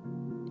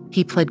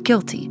 He pled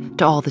guilty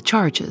to all the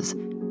charges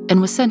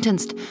and was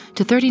sentenced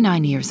to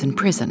 39 years in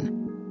prison.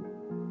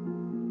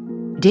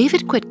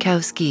 David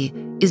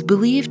Kwiatkowski is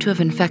believed to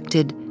have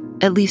infected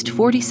at least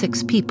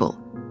 46 people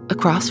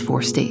across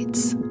 4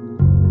 states.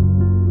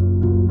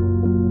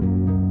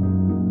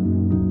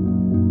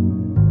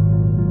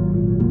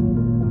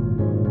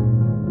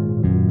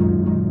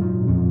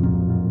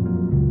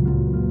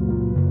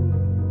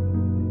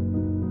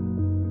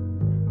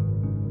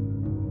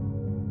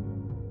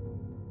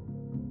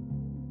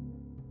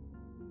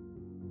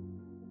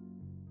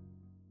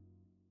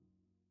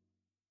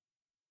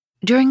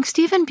 During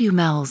Stephen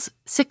Bumel's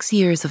 6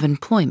 years of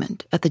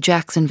employment at the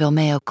Jacksonville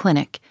Mayo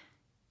Clinic,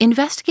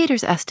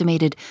 investigators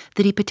estimated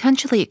that he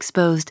potentially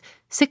exposed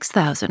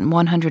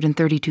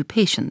 6,132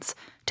 patients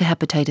to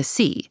hepatitis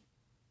C.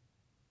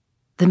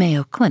 The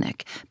Mayo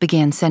Clinic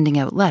began sending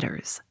out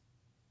letters.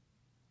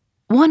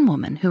 One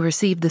woman who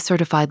received the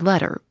certified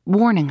letter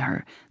warning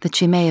her that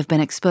she may have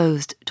been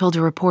exposed told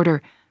a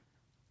reporter,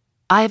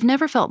 "I have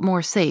never felt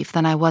more safe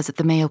than I was at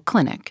the Mayo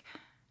Clinic.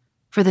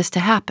 For this to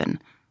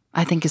happen,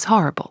 I think is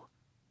horrible."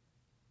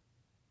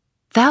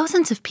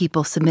 Thousands of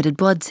people submitted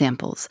blood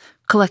samples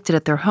collected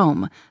at their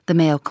home, the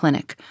Mayo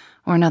Clinic,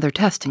 or another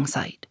testing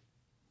site.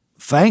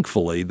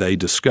 Thankfully, they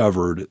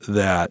discovered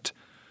that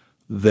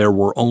there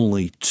were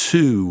only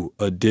 2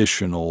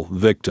 additional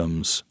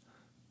victims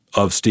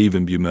of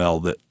Stephen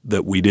Bumel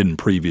that we didn't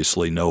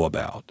previously know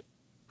about.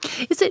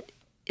 Is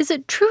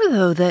it true,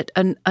 though, that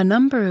a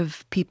number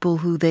of people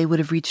who they would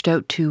have reached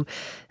out to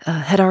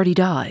had already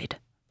died?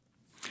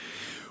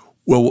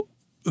 Well,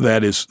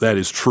 that is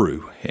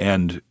true,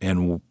 and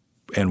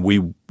we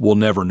will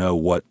never know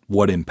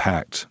what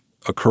impact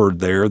occurred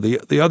there.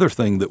 The other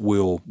thing that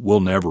we'll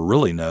never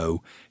really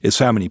know is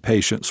how many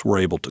patients were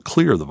able to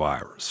clear the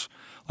virus.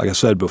 Like I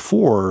said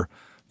before,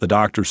 the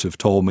doctors have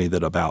told me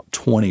that about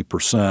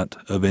 20%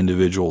 of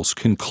individuals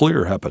can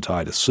clear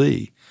hepatitis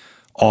C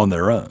on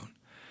their own.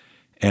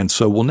 And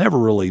so we'll never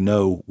really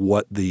know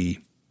what the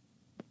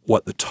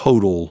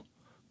total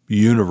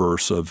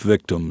universe of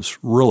victims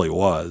really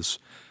was.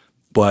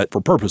 But for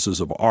purposes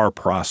of our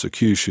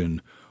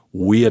prosecution,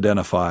 we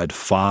identified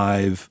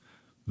 5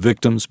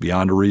 victims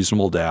beyond a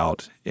reasonable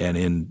doubt, and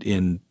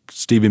in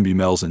Stephen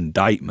Bumel's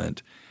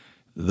indictment,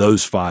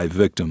 those 5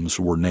 victims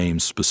were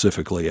named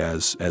specifically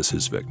as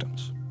his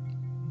victims.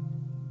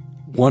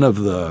 One of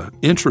the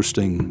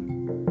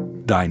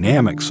interesting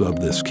dynamics of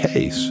this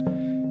case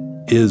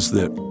is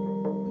that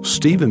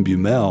Stephen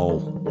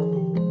Bumel,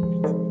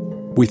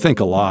 we think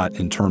a lot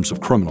in terms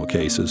of criminal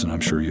cases, and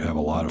I'm sure you have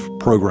a lot of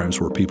programs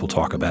where people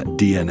talk about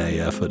DNA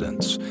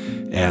evidence,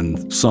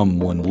 and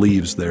someone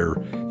leaves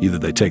either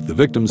they take the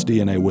victim's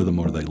DNA with them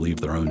or they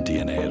leave their own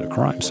DNA at a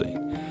crime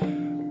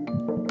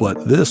scene.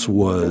 But this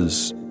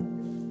was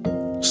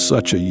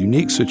such a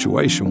unique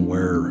situation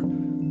where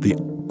the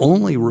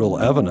only real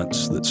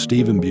evidence that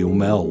Stephen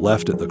Bumel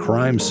left at the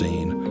crime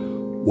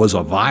scene was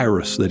a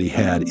virus that he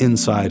had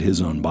inside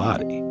his own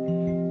body.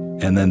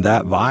 And then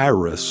that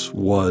virus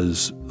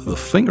was the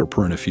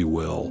fingerprint, if you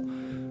will,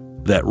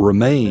 that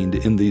remained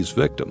in these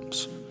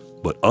victims.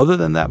 But other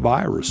than that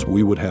virus,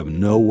 we would have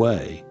no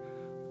way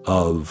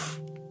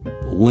of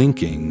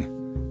linking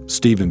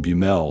Stephen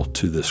Bumel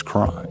to this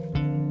crime.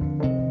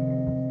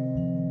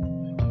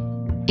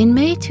 In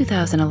May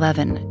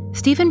 2011,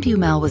 Stephen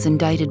Bumel was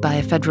indicted by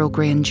a federal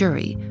grand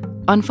jury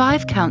on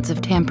 5 counts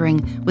of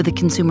tampering with a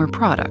consumer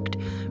product,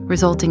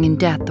 resulting in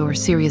death or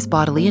serious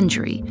bodily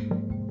injury,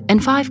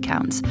 and 5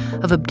 counts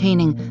of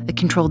obtaining a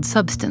controlled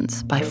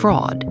substance by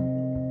fraud.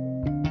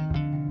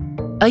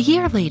 A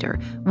year later,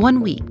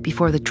 1 week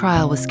before the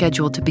trial was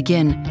scheduled to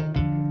begin,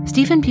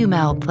 Stephen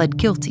Bumel pled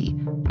guilty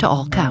to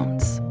all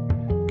counts.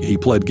 He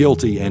pled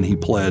guilty, and he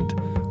pled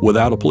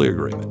without a plea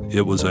agreement.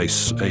 It was a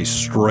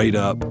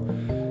straight-up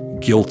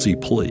guilty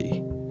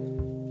plea.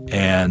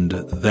 And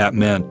that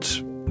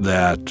meant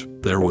that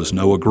there was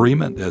no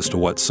agreement as to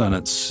what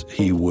sentence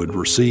he would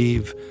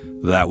receive.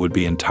 That would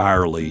be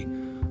entirely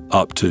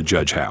up to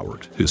Judge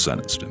Howard, who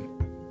sentenced him.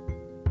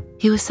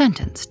 He was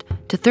sentenced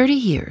to 30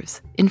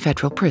 years in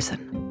federal prison.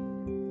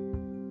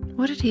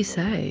 What did he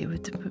say?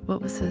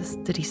 What was his?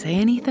 Did he say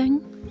anything?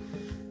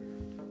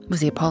 Was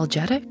he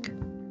apologetic?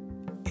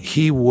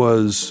 He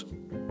was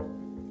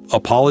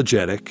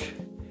apologetic,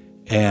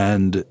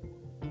 and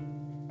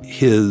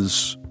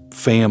his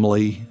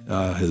family,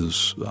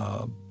 his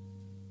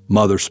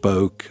mother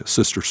spoke,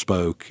 sister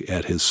spoke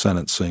at his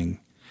sentencing.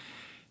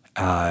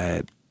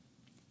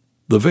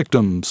 The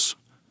victims'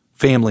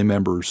 family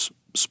members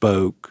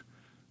spoke.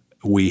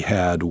 We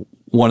had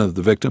one of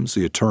the victims,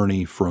 the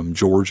attorney from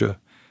Georgia,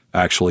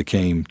 actually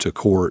came to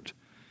court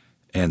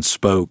and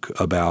spoke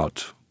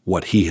about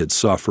what he had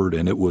suffered,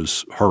 and it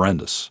was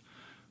horrendous,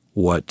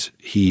 what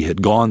he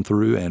had gone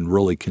through and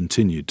really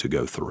continued to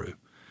go through,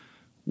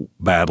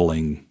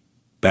 battling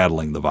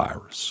the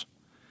virus.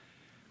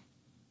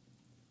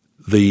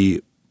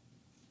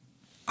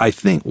 I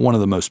think one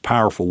of the most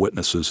powerful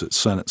witnesses at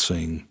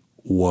sentencing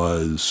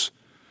was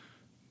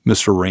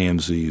Mr.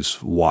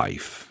 Ramsey's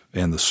wife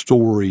and the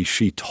story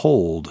she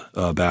told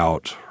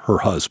about her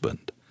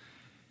husband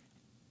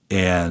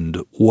and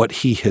what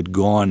he had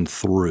gone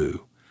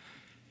through.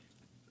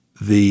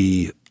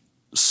 The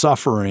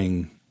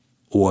suffering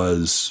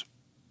was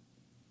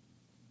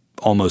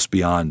almost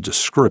beyond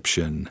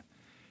description.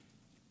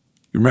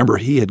 You remember,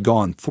 he had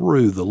gone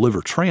through the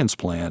liver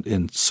transplant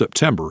in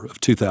September of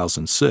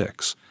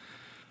 2006.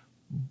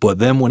 But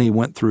then when he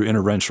went through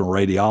interventional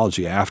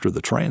radiology after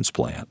the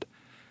transplant,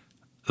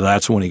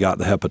 that's when he got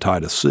the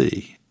hepatitis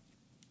C.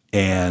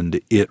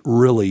 And it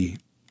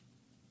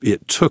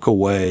took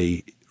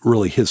away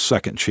really his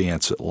second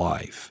chance at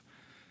life.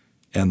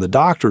 And the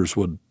doctors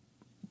would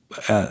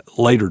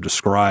later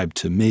describe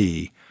to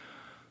me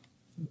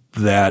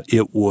that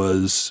it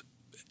was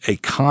a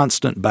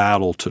constant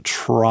battle to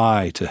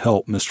try to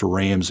help Mr.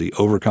 Ramsey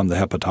overcome the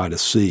hepatitis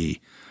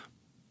C,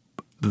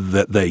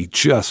 that they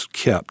just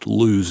kept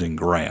losing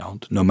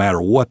ground. No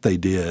matter what they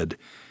did,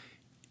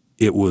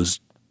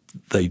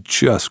 they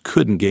just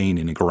couldn't gain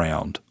any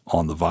ground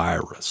on the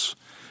virus.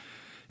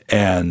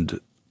 And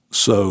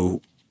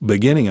so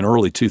beginning in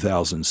early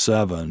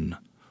 2007,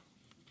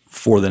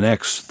 for the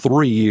next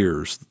 3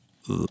 years,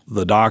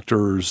 the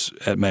doctors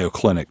at Mayo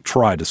Clinic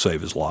tried to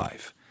save his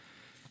life.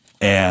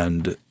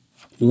 And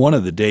one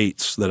of the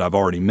dates that I've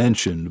already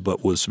mentioned,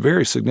 but was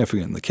very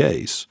significant in the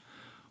case,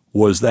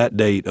 was that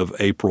date of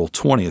April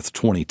 20th,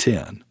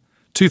 2010.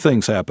 Two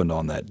things happened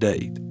on that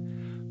date.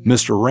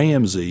 Mr.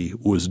 Ramsey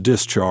was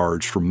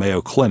discharged from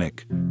Mayo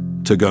Clinic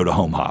to go to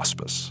home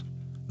hospice.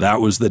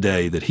 That was the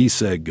day that he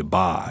said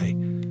goodbye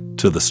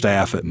to the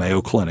staff at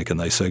Mayo Clinic, and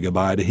they said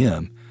goodbye to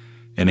him,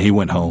 and he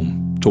went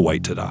home to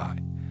wait to die.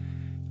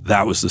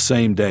 That was the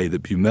same day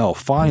that Bumel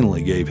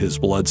finally gave his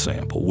blood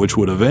sample, which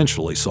would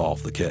eventually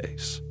solve the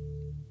case.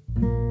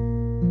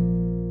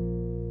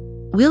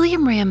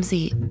 William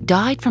Ramsey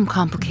died from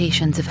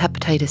complications of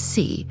hepatitis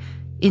C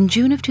in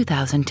June of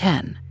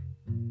 2010.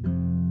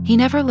 He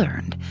never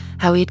learned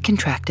how he had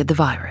contracted the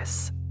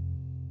virus.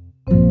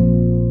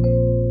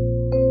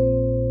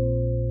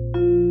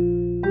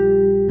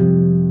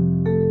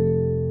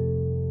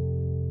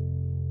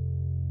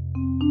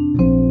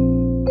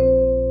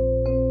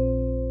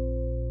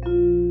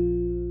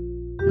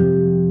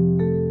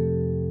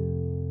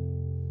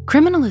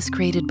 Criminal is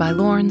created by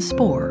Lauren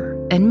Spohr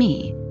and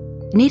me.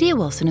 Nadia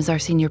Wilson is our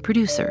senior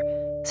producer.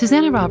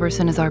 Susanna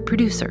Robertson is our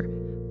producer.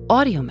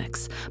 Audio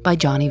mix by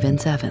Johnny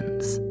Vince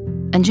Evans.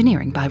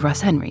 Engineering by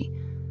Russ Henry.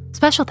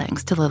 Special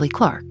thanks to Lily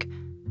Clark.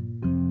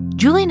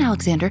 Julian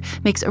Alexander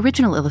makes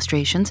original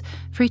illustrations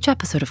for each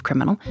episode of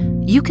Criminal.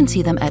 You can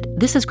see them at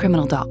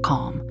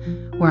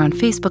thisiscriminal.com. We're on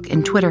Facebook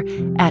and Twitter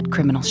at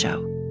Criminal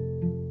Show.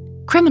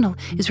 Criminal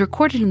is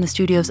recorded in the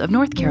studios of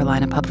North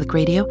Carolina Public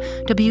Radio,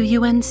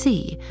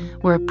 WUNC.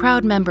 We're a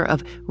proud member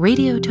of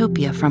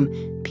Radiotopia from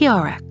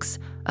PRX,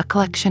 a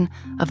collection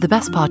of the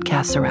best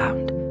podcasts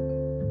around.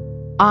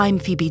 I'm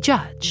Phoebe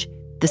Judge.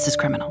 This is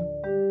Criminal.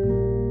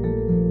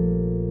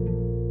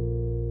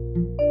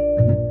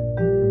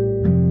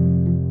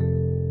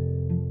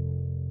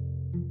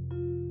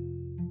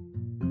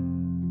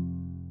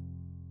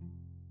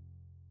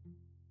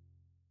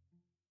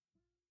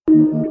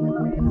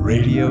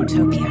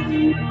 Radiotopia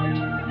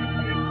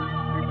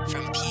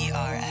from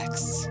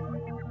PRX.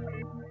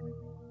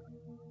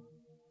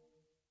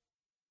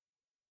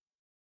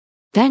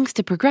 Thanks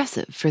to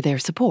Progressive for their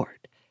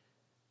support.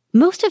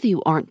 Most of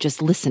you aren't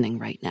just listening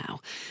right now.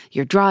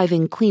 You're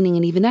driving, cleaning,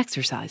 and even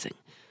exercising.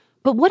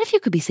 But what if you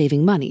could be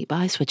saving money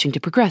by switching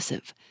to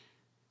Progressive?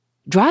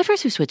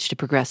 Drivers who switch to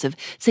Progressive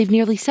save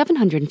nearly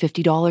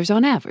 $750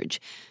 on average,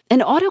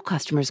 and auto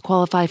customers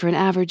qualify for an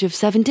average of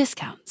 7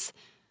 discounts.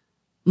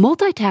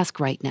 Multitask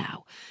right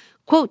now.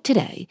 Quote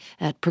today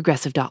at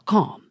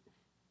Progressive.com.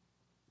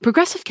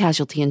 Progressive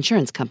Casualty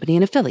Insurance Company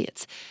and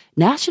Affiliates.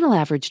 National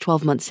average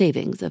 12-month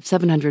savings of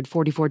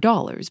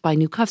 $744 by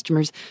new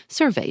customers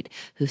surveyed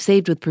who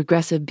saved with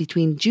Progressive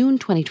between June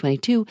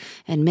 2022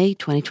 and May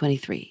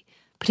 2023.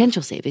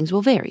 Potential savings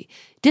will vary.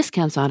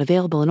 Discounts not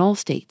available in all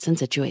states and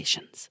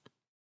situations.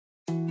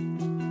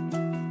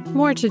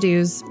 More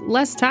to-dos,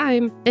 less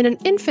time, and an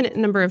infinite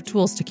number of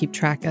tools to keep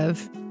track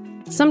of.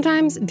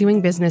 Sometimes doing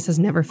business has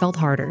never felt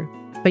harder,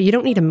 but you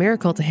don't need a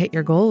miracle to hit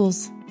your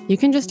goals. You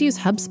can just use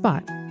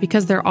HubSpot,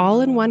 because their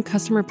all-in-one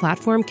customer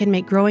platform can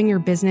make growing your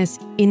business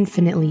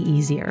infinitely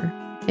easier.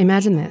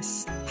 Imagine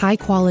this: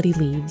 high-quality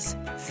leads,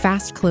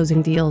 fast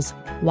closing deals,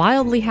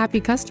 wildly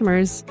happy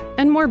customers,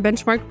 and more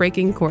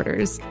benchmark-breaking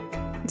quarters.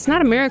 It's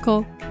not a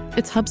miracle,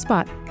 it's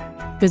HubSpot.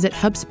 Visit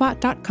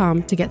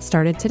HubSpot.com to get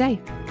started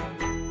today.